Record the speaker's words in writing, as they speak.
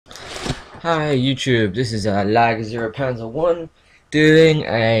Hi YouTube, this is Lag 0 Panzer 1 doing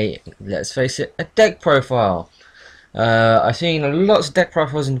a, let's face it, a deck profile. I've seen lots of deck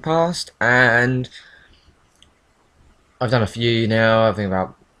profiles in the past and I've done a few now. I think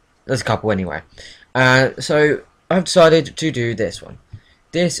there's a couple anyway. So I've decided to do this one.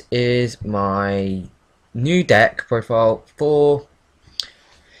 This is my new deck profile for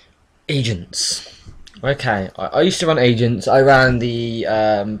agents. Okay, I used to run agents. I ran the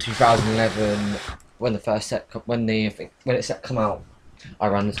 2011 when the first set when it set come out. I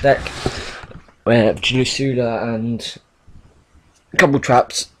ran this deck with Janusula and a couple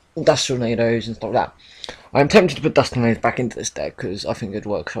traps, dust tornadoes and stuff like that. I'm tempted to put dust tornadoes back into this deck because I think it'd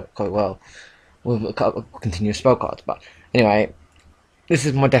work quite well with a couple of continuous spell cards. But anyway, this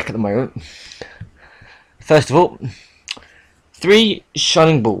is my deck at the moment. First of all, 3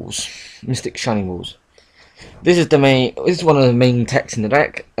 Shining Balls, Mystic Shining Balls. This is one of the main techs in the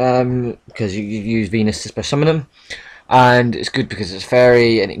deck because you use Venus to special summon them, and it's good because it's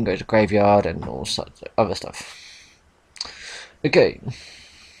fairy and it can go to the graveyard and all sorts of other stuff. Okay,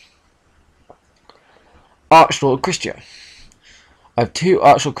 Archlord Christia. I have 2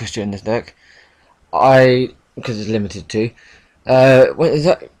 Archlord Christia in this deck. Because it's limited to.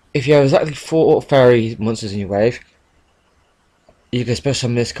 If you have exactly 4 fairy monsters in your grave, you can special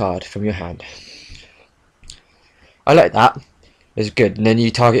summon this card from your hand. I like that. It's good. And then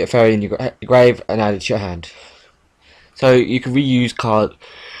you target a fairy in your grave and add it to your hand. So you can reuse card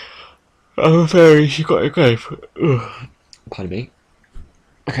of fairies you got in your grave. Ugh. Pardon me.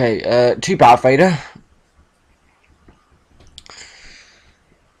 Okay, 2 Battle Vader.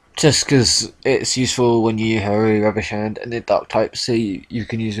 Just because it's useful when you have a rubbish hand and the dark type, so you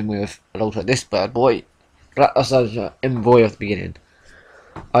can use them with an ult like this bad boy. That's Envoy at the beginning.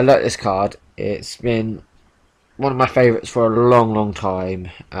 I like this card. It's been one of my favourites for a long time,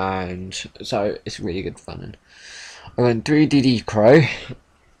 and so it's really good fun. I went 3 DD Crow.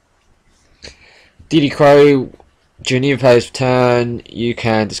 DD Crow, during your player's turn, you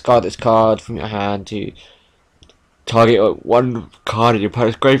can discard this card from your hand to target 1 card in your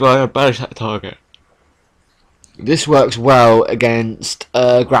opponent's graveyard and banish that target. This works well against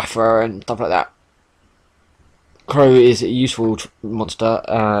Grapha and stuff like that. Crow is a useful monster,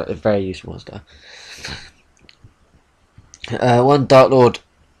 a very useful monster. 1 Dark Lord,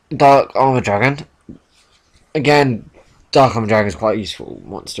 Dark Armor Dragon. Again, Dark Armor Dragon is quite a useful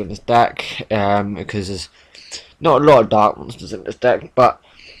monster in this deck because there's not a lot of dark monsters in this deck, but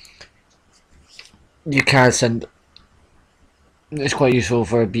you can send. It's quite useful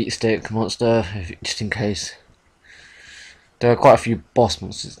for a beat stick monster, just in case. There are quite a few boss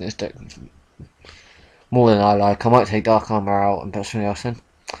monsters in this deck, more than I like. I might take Dark Armor out and put something else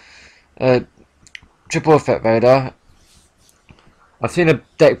in. Triple Effect Vader. I've seen a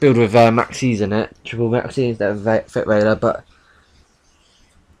deck build with Maxis in it, triple Maxis instead of Effect Vader, but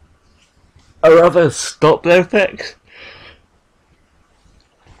I'd rather stop their effects.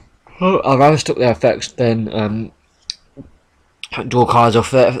 I'd rather stop their effects than draw cards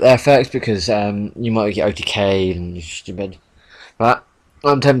off their effects, because you might get OTK and you're stupid. But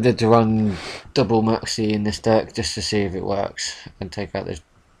I'm tempted to run double Maxi in this deck just to see if it works and take out those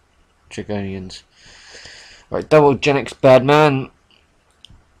Dragonians. Right, double Genix Birdman.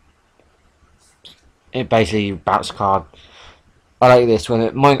 It basically bounce a card. I like this when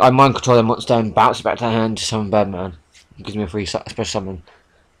I mind control the monster and bounce it back to the hand to summon Birdman. It gives me a free special summon.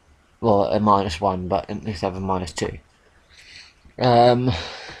 Well, a -1, but instead of a -2.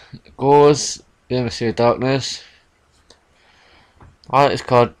 Gauze, Emissary of Darkness. I like this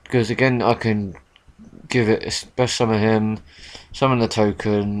card because again I can give it a special summon him, summon the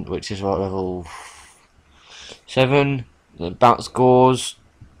token, which is what, level 7, then bounce Gauze,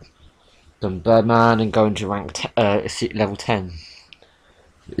 then Birdman, and go into rank level 10.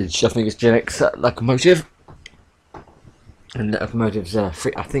 Which I think is Genix Locomotive, and Locomotive's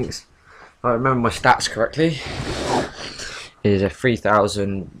free. I think, if I remember my stats correctly, is a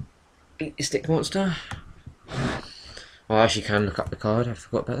 3000 beat stick monster. I actually can look up the card. I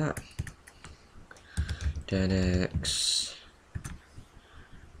forgot about that. Genix.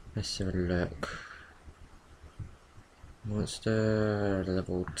 Let's have a look. Monster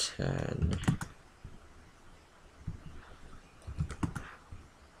level 10.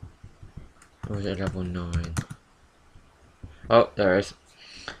 Or is it level 9? Oh, there it is.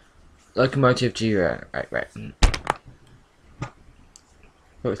 Locomotive G. Right.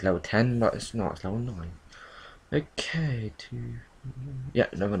 Oh, it's level 10, but it's not. It's level 9. Okay, yeah,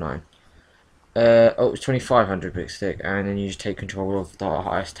 level 9. Oh, it's 2500 big stick, and then you just take control of the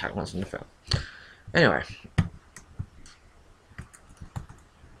highest attack monster in the field. Anyway,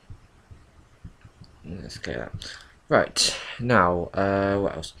 Let's get that. Right, now,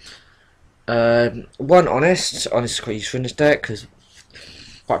 what else? One honest is quite useful in this deck because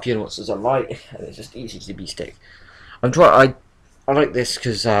quite a few monsters are light and it's just easy to be stick. I like this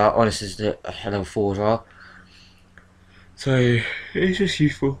because honest is a level 4 as well, so it's just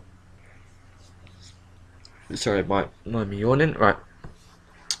useful. Sorry, mind me yawning. Right,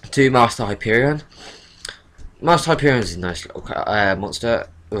 to Master Hyperion. Master Hyperion is a nice little monster.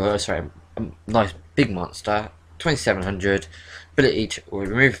 Sorry, a nice big monster. 2700 ability to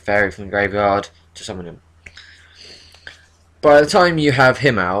remove a fairy from the graveyard to summon him. By the time you have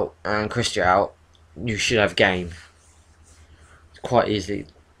him out and Christia out, you should have game quite easily.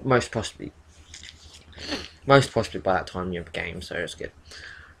 Most possibly by that time you have game, so it's good.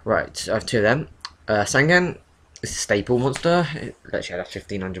 Right, I have two of them. Sangan is a staple monster. It lets you add a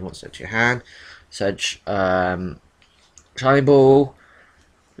 1500 monster to your hand. Sedge, Shiny Ball.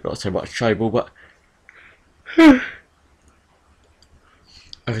 Not so much Shiny Ball, but I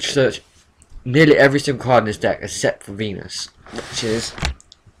could search nearly every single card in this deck except for Venus, which is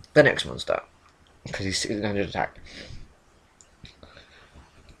the next monster, because he's 1600 attack.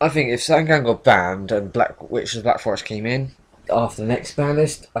 I think if Sangan got banned and Witch's Black Forest came in after the next ban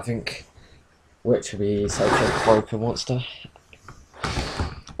list, I think Witch would be such a broken monster.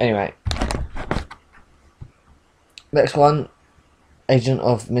 Anyway, next one, Agent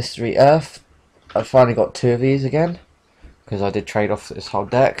of Mystery Earth. I finally got two of these again because I did trade off this whole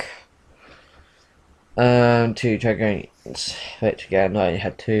deck. Two Dragons, which again I only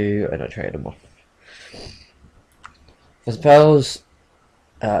had two and I traded them off. For spells,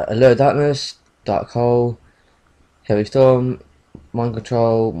 Allure of Darkness, Dark Hole, Heavy Storm, Mind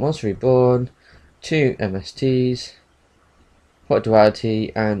Control, Monster Reborn, two MSTs, Pot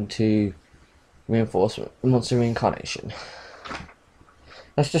Duality, and two Reinforcement, Monster Reincarnation.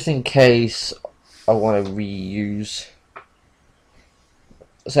 That's just in case I want to reuse.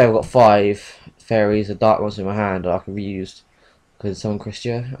 Say I've got 5 fairies of dark ones in my hand that I can reuse because summon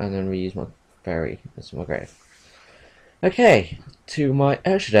Christia and then reuse my fairy as my grave. Okay, to my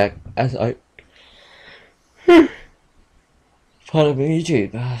extra deck as I pardon me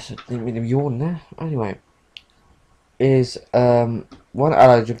YouTube, so didn't mean to yawn there. Anyway, is one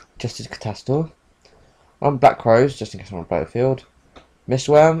Allied Justice Catastor, one Black Crows just in case I'm on the battlefield,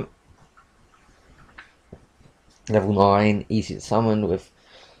 Mistworm, level 9, easy to summon with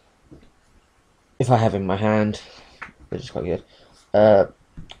if I have in my hand, which is quite good.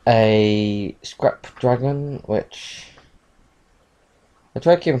 A Scrap Dragon, which I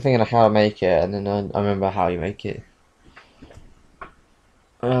try to keep thinking of how to make it, and then I remember how you make it.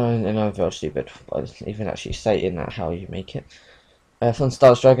 And I feel stupid by even actually stating that how you make it.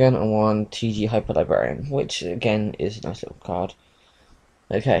 Sunstar's Dragon and one TG Hyper Librarian, which again is a nice little card.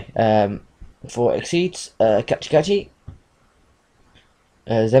 Okay, for Exceeds, Catchy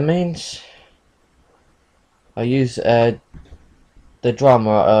Zenmaines. I use the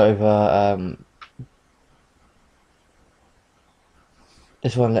drama over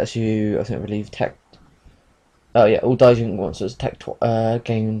this one lets you, I think, relieve tech. Oh yeah, all Dajin monsters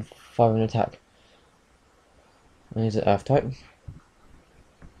gain 5 in attack. And is it Earth type?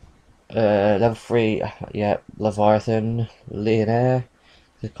 Level 3, yeah, Leviathan, Legionnaire.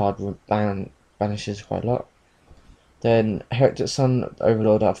 This card banishes quite a lot. Then Heritage Sun,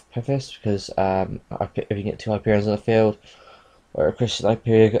 Overlord of Pethis, because if you get 2 Hyperions on the field, or a Christian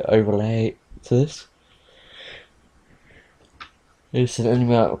Hyperion overlay to this. It's an any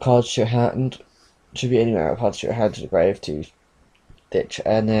amount of cards to your hand. Should be any amount of cards to your hand to the grave to ditch.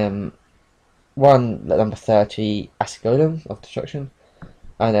 And then one number 30 Acid Golem of Destruction.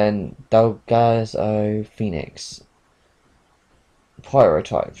 And then Dogazzo Phoenix. Pyro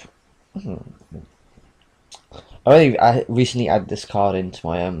type. I recently added this card into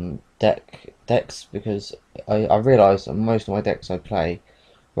my decks because I realised that most of my decks I play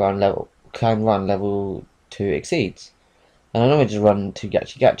can run level 2 Exceeds. And I normally just run 2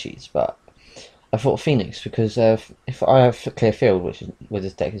 Gachis, but I thought Phoenix because if I have clear field, which is, with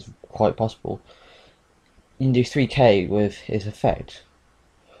this deck is quite possible, you can do 3k with his effect.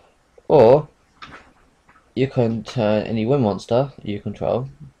 Or you can turn any wind monster you control,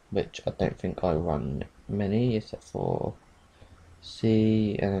 which I don't think I run many except for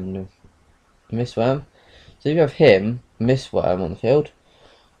C and Mistworm. So if you have him, Mistworm on the field,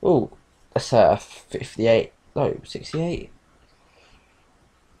 oh, that's 58, no, 68.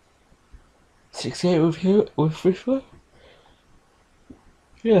 68 with Mistworm?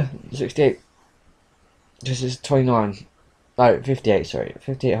 Yeah, 68. This is 29. No, 58, sorry.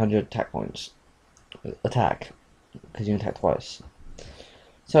 5800 attack points. Attack. Because you attack twice.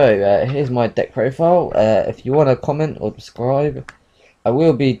 So here's my deck profile. If you want to comment or subscribe, I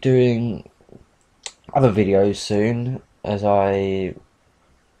will be doing other videos soon as I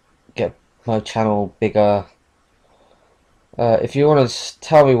get my channel bigger. If you want to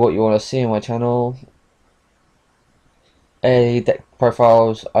tell me what you want to see on my channel, any deck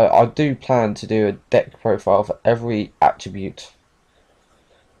profiles, I do plan to do a deck profile for every attribute.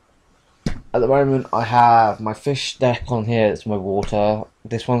 At the moment I have my fish deck on here, it's my water.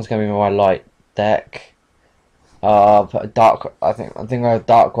 This one's going to be my light deck. Put a dark, I think I have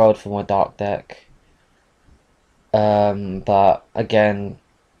Dark World for my dark deck. But again,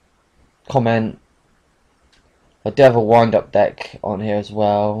 comment. I do have a wind-up deck on here as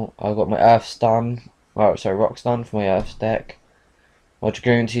well. I've got my Earth Stun, Rock Stun for my Earth deck. My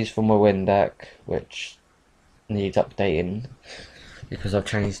Dragoonities for my Wind deck, which needs updating because I've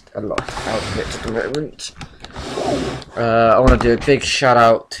changed a lot out of it at the moment. I want to do a big shout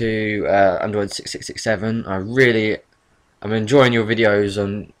out to Android6667. I'm enjoying your videos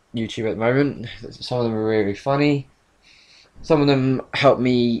on YouTube at the moment. Some of them are really funny. Some of them help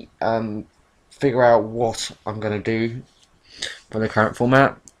me figure out what I'm going to do for the current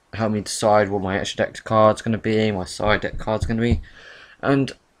format, help me decide what my extra deck card's going to be, my side deck card's going to be,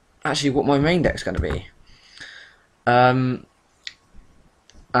 and actually what my main deck's going to be.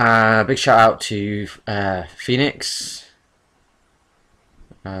 Big shout out to Phoenix.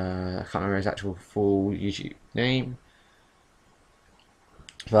 I can't remember his actual full YouTube name,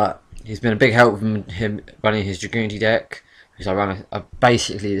 but he's been a big help from him running his Dragoonity deck, because I run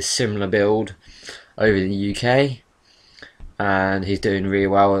basically a similar build over in the UK, and he's doing really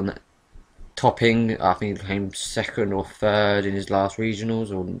well on topping. I think he came second or third in his last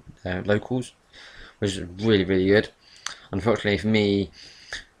regionals or locals, which is really good. Unfortunately for me,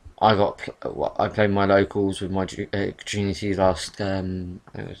 I played my locals with my Dragoonity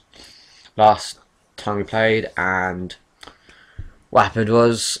last time we played, and what happened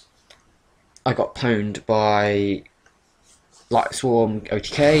was I got pwned by Light Swarm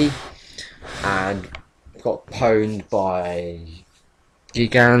OTK and got pwned by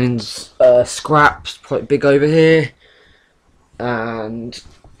Gigan's Scraps, quite big over here, and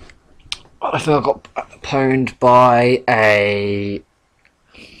I think I got pwned by a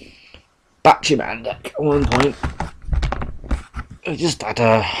Batchy Man deck at one point. I just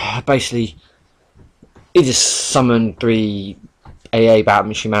had basically he just summoned 3 AA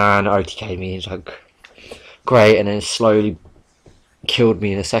Batchy Man, OTK me, it's like great, and then slowly killed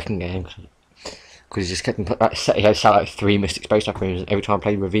me in the second game because he just kept he had like 3 Mystic Space Raccoons. Every time I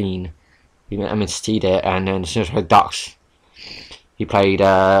played Ravine, he MST'd it, and then as soon as I played Ducks, he played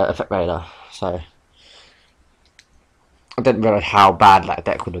Effect Raider. So I didn't realise how bad that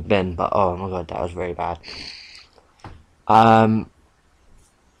deck would have been, but oh my god, that was very bad.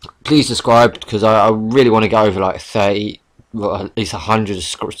 Please subscribe, because I really want to go over like 30, well, at least 100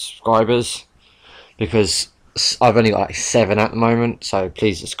 subscribers, because I've only got like 7 at the moment. So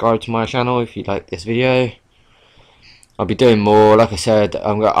please subscribe to my channel if you like this video. I'll be doing more. Like I said,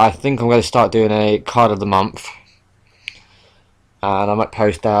 I think I'm going to start doing a card of the month, and I might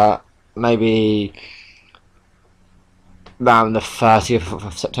post that maybe around the 30th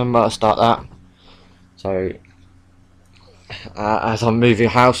of September. I'll start that. So as I'm moving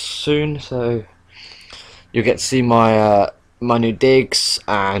house soon, so you'll get to see my my new digs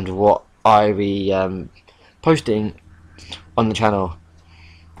and what I be posting on the channel.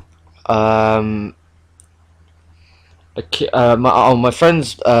 My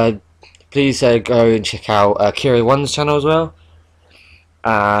friends, please go and check out Kira1's channel as well,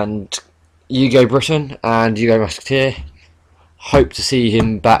 and Yugo Britain and Yugo Musketeer. Hope to see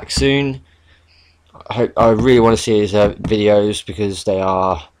him back soon. I really want to see his videos, because they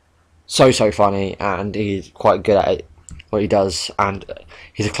are so funny, and he's quite good at it, what he does, and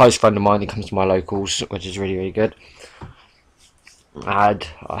he's a close friend of mine. He comes to my locals, which is really good. And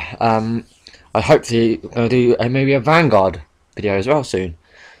I hope to do maybe a Vanguard video as well soon.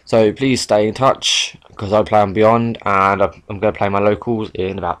 So please stay in touch, because I play on Beyond, and I'm going to play my locals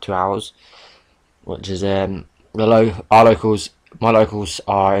in about 2 hours, which is my locals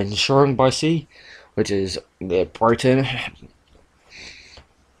are in Shoreham by Sea, which is near Brighton.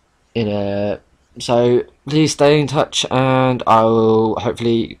 So please stay in touch, and I will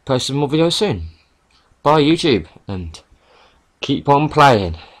hopefully post some more videos soon. Bye YouTube, and keep on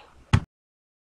playing.